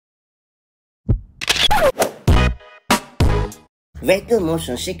Vehicle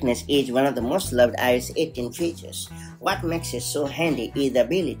motion sickness is one of the most loved iOS 18 features. What makes it so handy is the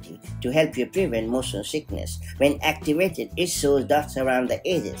ability to help you prevent motion sickness. When activated, it shows dots around the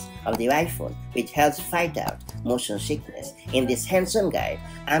edges of the iPhone, which helps fight out motion sickness. In this hands-on guide,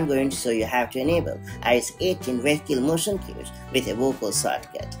 I'm going to show you how to enable iOS 18 vehicle motion cues with a vocal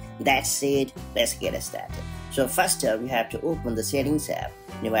shortcut. That's it, let's get started. So first up, you have to open the Settings app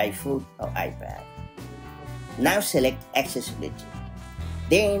in your iPhone or iPad. Now select Accessibility.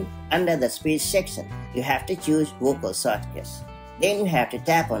 Then, under the Speech section, you have to choose Vocal Shortcuts. Then you have to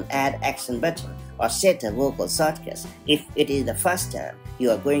tap on Add Action button or set a vocal shortcut if it is the first time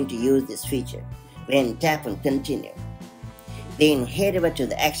you are going to use this feature. Then tap on Continue. Then head over to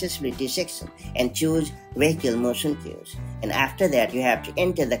the Accessibility section and choose Vehicle Motion Cues. And after that, you have to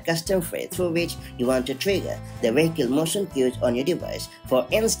enter the custom phrase through which you want to trigger the vehicle motion cues on your device, for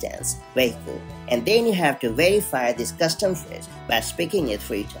instance, vehicle. And then you have to verify this custom phrase by speaking it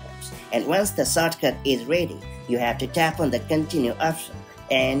 3 times. And once the shortcut is ready, you have to tap on the Continue option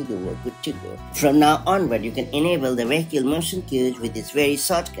and you are good to go. From now onward, you can enable the vehicle motion cues with this very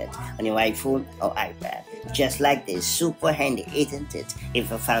shortcut on your iPhone or iPad. Just like this, super handy, isn't it?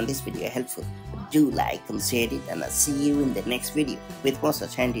 If you found this video helpful, do like and share it, and I'll see you in the next video with more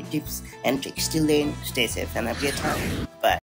such handy tips and tricks. Till then, stay safe and have a good time.